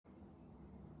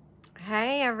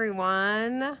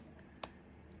everyone.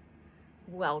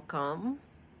 Welcome.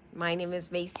 My name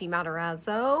is Macy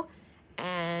Matarazzo,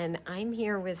 and I'm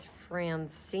here with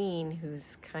Francine,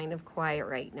 who's kind of quiet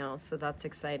right now, so that's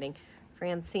exciting.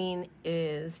 Francine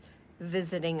is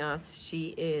visiting us.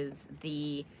 She is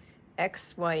the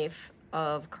ex-wife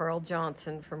of Carl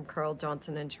Johnson from Carl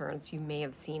Johnson Insurance. You may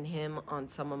have seen him on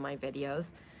some of my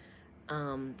videos.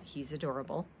 He's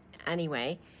adorable.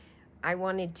 Anyway, I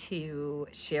wanted to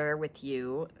share with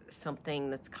you something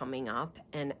that's coming up,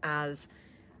 and as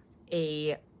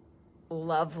a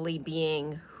lovely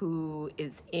being who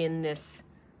is in this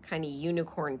kind of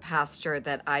unicorn pasture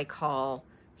that I call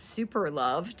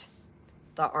SuperLOVED,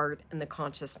 the art and the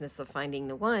consciousness of finding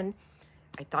the one,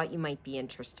 I thought you might be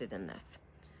interested in this.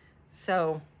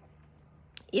 So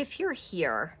if you're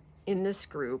here in this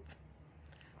group,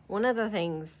 one of the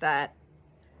things that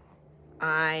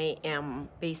I am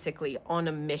basically on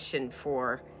a mission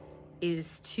for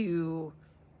is to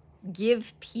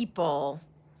give people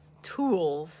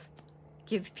tools,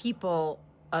 give people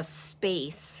a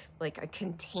space, like a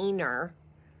container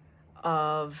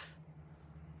of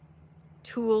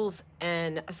tools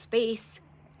and a space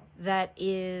that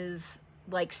is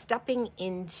like stepping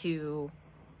into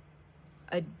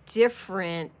a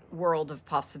different world of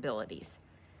possibilities.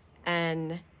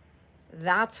 And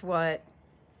that's what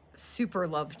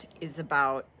SuperLOVED is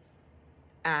about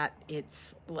at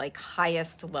its like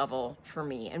highest level for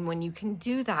me. And when you can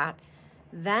do that,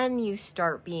 then you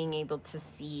start being able to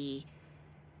see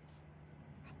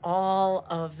all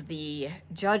of the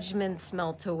judgments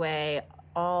melt away,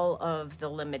 all of the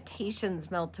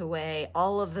limitations melt away,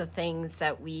 all of the things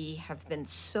that we have been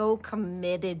so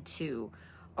committed to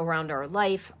around our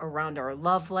life, around our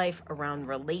love life, around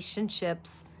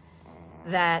relationships,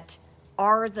 that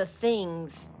are the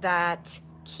things that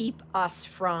keep us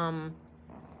from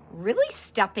really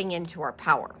stepping into our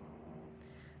power.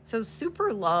 So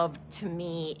SuperLOVED to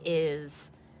me is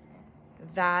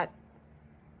that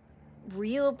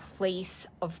real place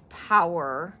of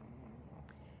power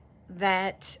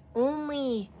that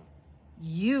only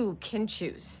you can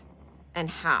choose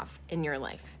and have in your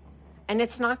life. And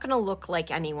it's not going to look like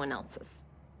anyone else's.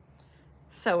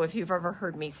 So if you've ever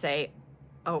heard me say,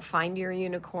 oh, find your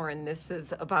unicorn, this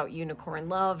is about unicorn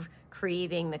love,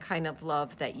 creating the kind of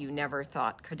love that you never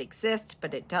thought could exist,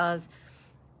 but it does.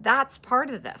 That's part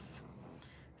of this.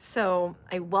 So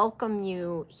I welcome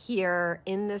you here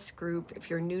in this group.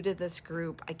 If you're new to this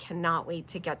group, I cannot wait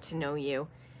to get to know you.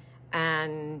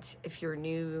 And if you're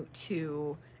new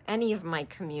to any of my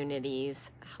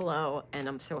communities, hello, and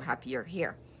I'm so happy you're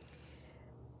here.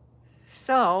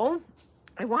 So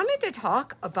I wanted to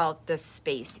talk about this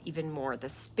space even more, the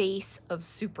space of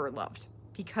SuperLOVED,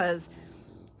 because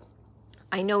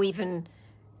I know even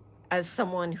as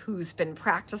someone who's been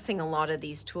practicing a lot of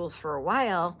these tools for a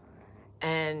while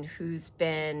and who's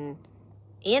been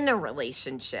in a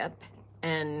relationship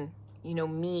and, you know,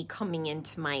 me coming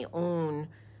into my own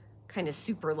kind of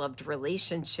SuperLOVED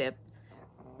relationship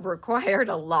required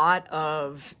a lot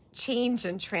of change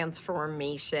and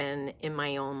transformation in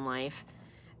my own life.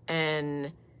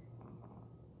 And,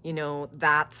 you know,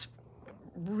 that's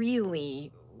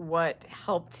really what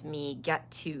helped me get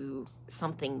to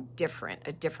something different,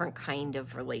 a different kind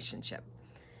of relationship.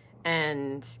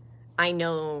 And I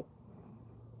know,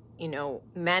 you know,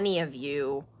 many of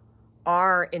you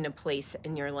are in a place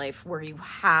in your life where you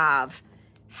have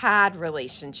had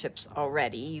relationships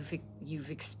already. You've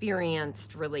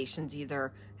experienced relations,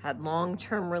 either had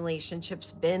long-term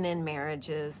relationships, been in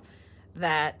marriages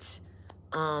that,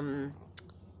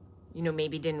 you know,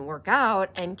 maybe didn't work out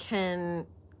and can,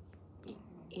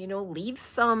 you know, leave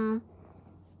some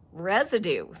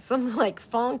residue, some like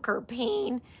funk or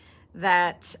pain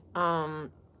that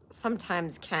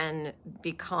sometimes can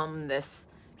become this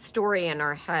story in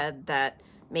our head that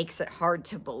makes it hard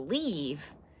to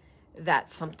believe that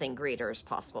something greater is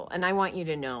possible. And I want you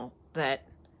to know that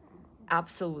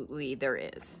absolutely there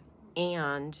is.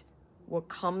 And what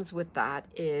comes with that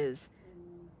is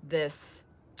this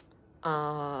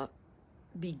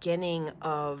beginning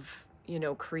of, you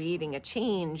know, creating a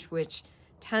change, which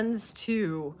tends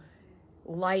to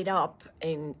light up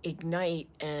and ignite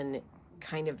and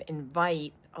kind of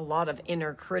invite a lot of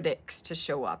inner critics to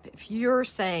show up. If you're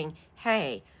saying,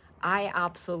 hey, I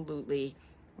absolutely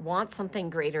want something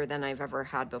greater than I've ever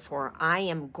had before, I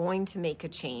am going to make a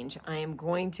change, I am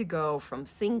going to go from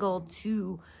single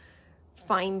to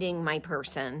finding my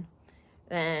person,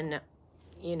 then,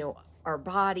 you know, our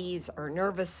bodies, our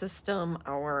nervous system,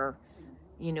 our,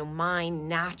 you know, mind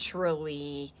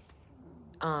naturally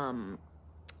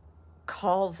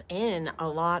calls in a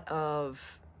lot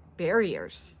of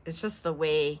barriers. It's just the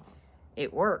way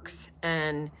it works.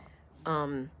 And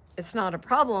it's not a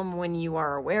problem when you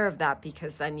are aware of that,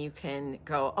 because then you can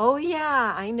go, oh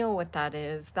yeah, I know what that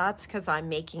is. That's because I'm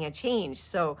making a change.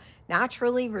 So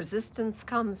naturally resistance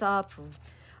comes up.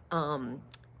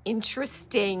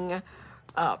 Interesting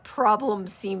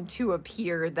problems seem to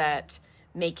appear that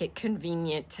make it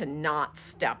convenient to not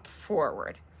step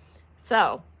forward.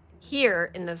 So here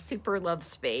in the super love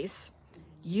space,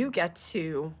 you get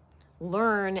to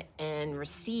learn and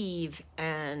receive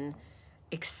and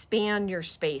expand your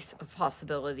space of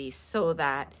possibilities, so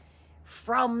that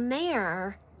from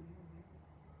there,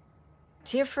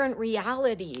 different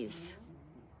realities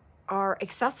are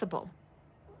accessible.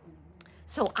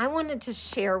 So I wanted to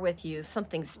share with you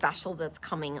something special that's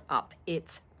coming up.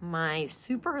 It's my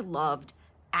Super Loved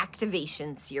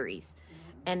activation series.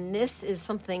 And this is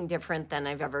something different than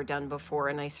I've ever done before.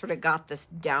 And I sort of got this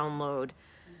download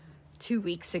 2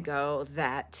 weeks ago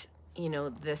that,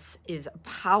 this is a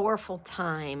powerful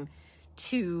time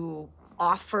to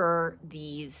offer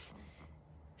these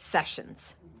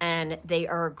sessions. And they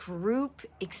are group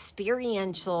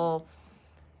experiential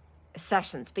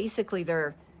sessions. Basically,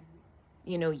 they're,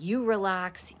 you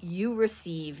relax, you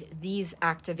receive these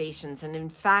activations. And in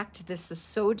fact, this is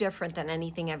so different than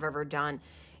anything I've ever done.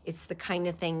 It's the kind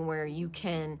of thing where you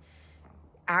can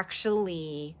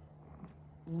actually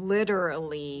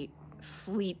literally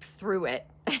sleep through it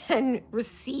and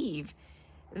receive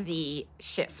the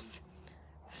shifts.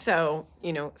 So,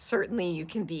 certainly you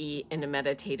can be in a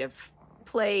meditative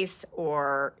place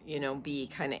or, be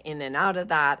kind of in and out of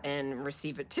that and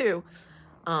receive it too.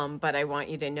 But I want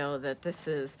you to know that this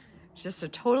is just a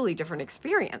totally different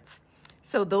experience.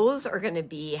 So those are going to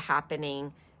be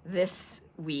happening this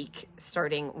week,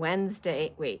 starting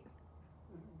Wednesday. Wait,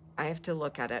 I have to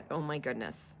look at it. Oh my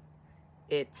goodness.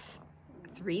 It's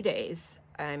 3 days.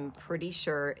 I'm pretty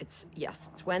sure it's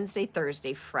Wednesday,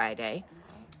 Thursday, Friday.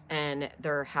 And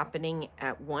they're happening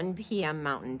at 1 p.m.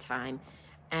 Mountain Time.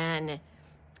 And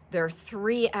there are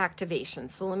 3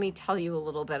 activations. So let me tell you a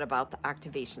little bit about the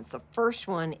activations. The first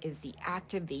one is the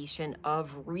activation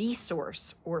of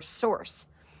resource or source.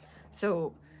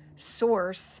 So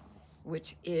source,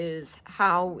 which is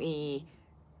how we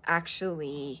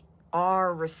actually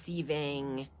are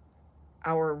receiving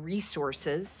our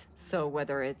resources. So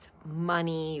whether it's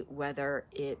money, whether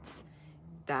it's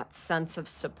that sense of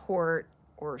support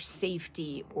or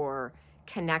safety or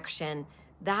connection,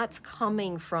 that's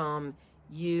coming from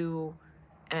you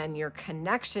and your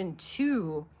connection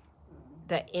to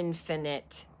the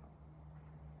infinite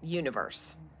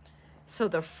universe. So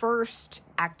the first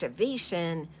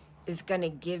activation is going to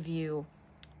give you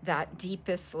that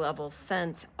deepest level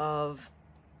sense of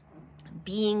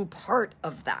being part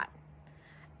of that.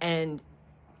 And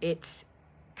it's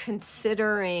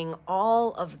considering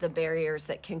all of the barriers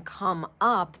that can come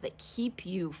up that keep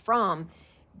you from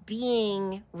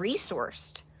being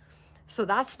resourced. So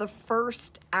that's the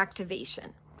first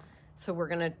activation. So you're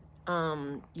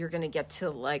going to get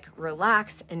to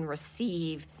relax and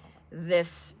receive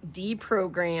this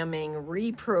deprogramming,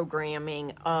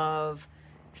 reprogramming of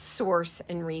source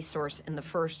and resource in the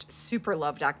first Super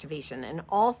Loved activation. And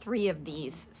all 3 of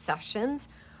these sessions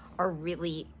are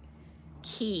really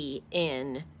key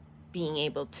in being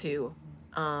able to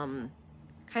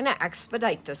kind of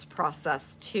expedite this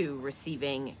process to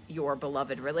receiving your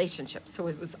beloved relationship. So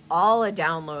it was all a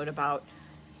download about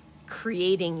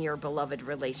creating your beloved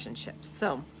relationships.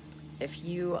 So if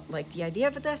you like the idea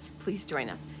of this, please join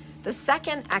us. The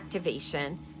second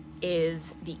activation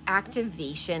is the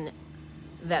activation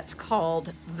that's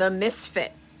called the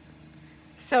misfit.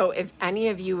 So if any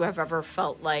of you have ever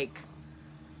felt like,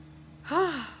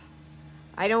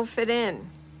 I don't fit in.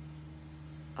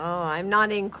 Oh, I'm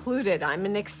not included. I'm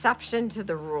an exception to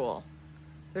the rule.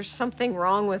 There's something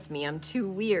wrong with me. I'm too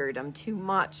weird. I'm too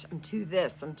much. I'm too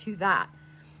this. I'm too that.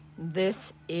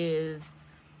 This is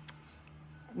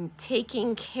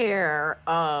taking care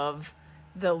of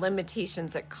the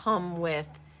limitations that come with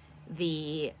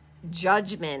the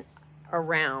judgment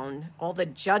around, all the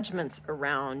judgments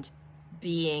around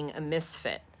being a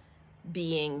misfit,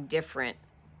 being different,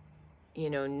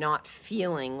 not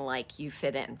feeling like you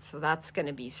fit in. So that's going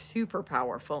to be super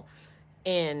powerful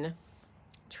in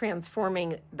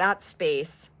transforming that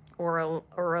space or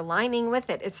aligning with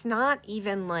it. It's not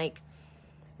even like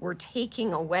we're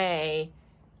taking away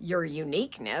your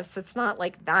uniqueness. It's not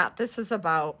like that. This is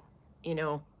about,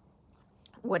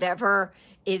 whatever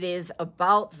it is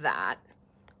about that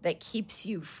keeps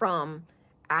you from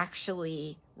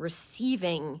actually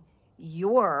receiving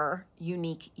your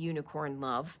unique unicorn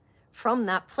love from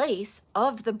that place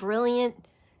of the brilliant,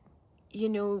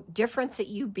 difference that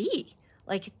you be.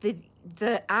 Like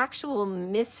the actual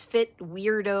misfit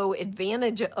weirdo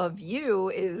advantage of you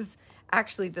is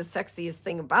actually the sexiest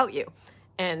thing about you.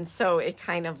 And so it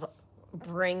kind of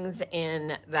brings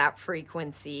in that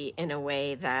frequency in a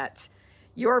way that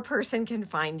your person can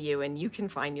find you and you can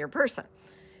find your person.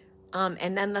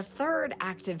 And then the third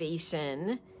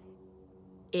activation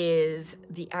is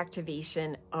the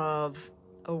activation of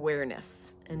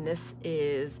awareness. And this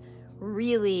is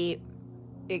really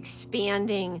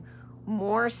expanding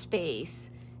more space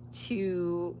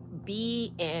to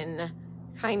be in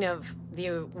kind of the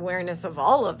awareness of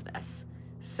all of this.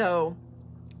 So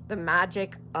the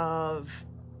magic of,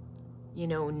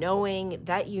 knowing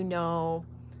that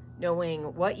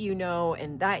knowing what you know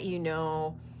and that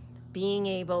being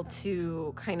able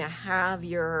to kind of have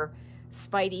your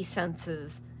spidey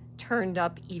senses turned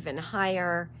up even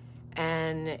higher,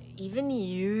 and even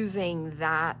using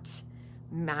that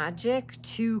magic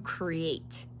to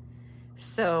create.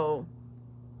 So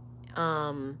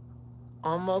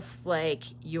almost like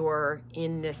you're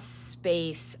in this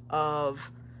space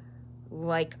of,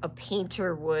 like a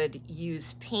painter would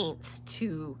use paints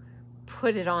to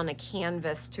put it on a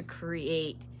canvas to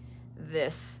create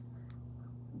this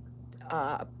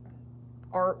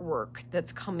artwork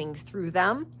that's coming through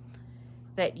them,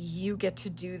 that you get to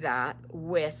do that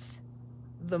with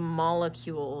the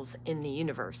molecules in the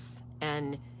universe.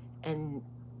 And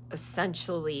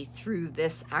essentially through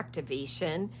this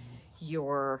activation,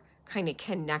 you're kind of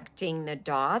connecting the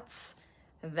dots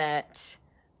that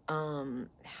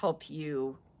help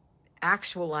you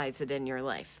actualize it in your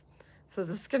life. So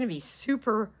this is going to be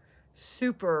super,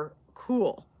 super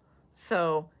cool.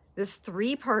 So this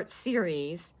 3-part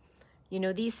series,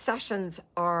 these sessions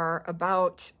are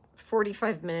about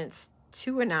 45 minutes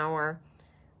to an hour.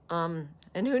 And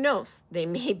who knows, they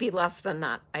may be less than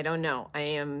that. I don't know. I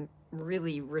am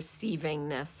really receiving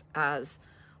this as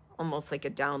almost like a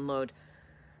download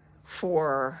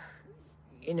for,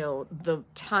 the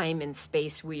time and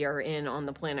space we are in on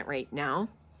the planet right now.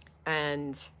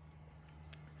 And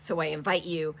so I invite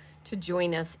you to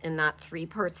join us in that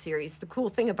 3-part series. The cool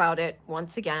thing about it,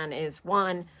 once again, is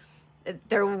 1,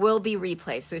 there will be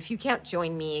replays. So if you can't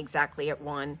join me exactly at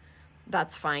 1,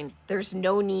 that's fine. There's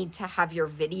no need to have your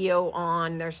video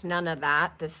on. There's none of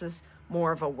that. This is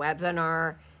more of a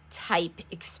webinar type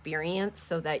experience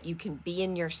so that you can be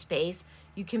in your space.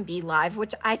 You can be live,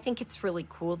 which I think it's really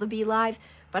cool to be live,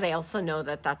 but I also know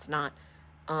that that's not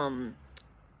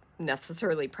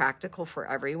necessarily practical for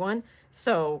everyone.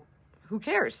 So who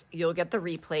cares? You'll get the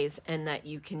replays, and that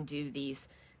you can do the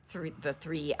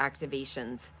 3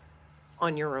 activations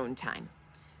on your own time.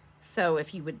 So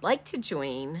if you would like to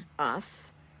join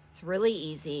us, it's really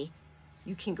easy.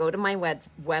 You can go to my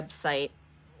website,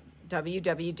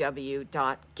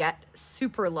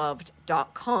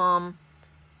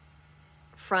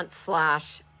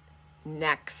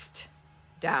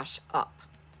 www.getsuperloved.com/next-up.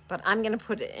 But I'm going to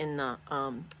put it in the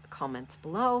comments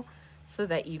below so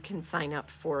that you can sign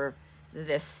up for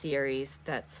this series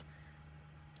that's,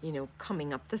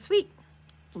 coming up this week.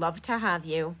 Love to have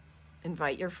you.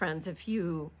 Invite your friends if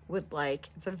you would like.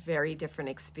 It's a very different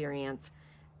experience,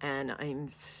 and I'm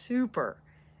super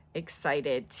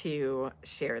excited to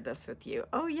share this with you.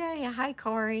 Oh, yay. Hi,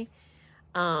 Corey.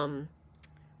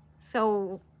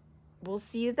 So we'll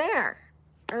see you there.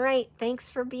 All right. Thanks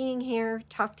for being here.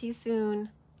 Talk to you soon.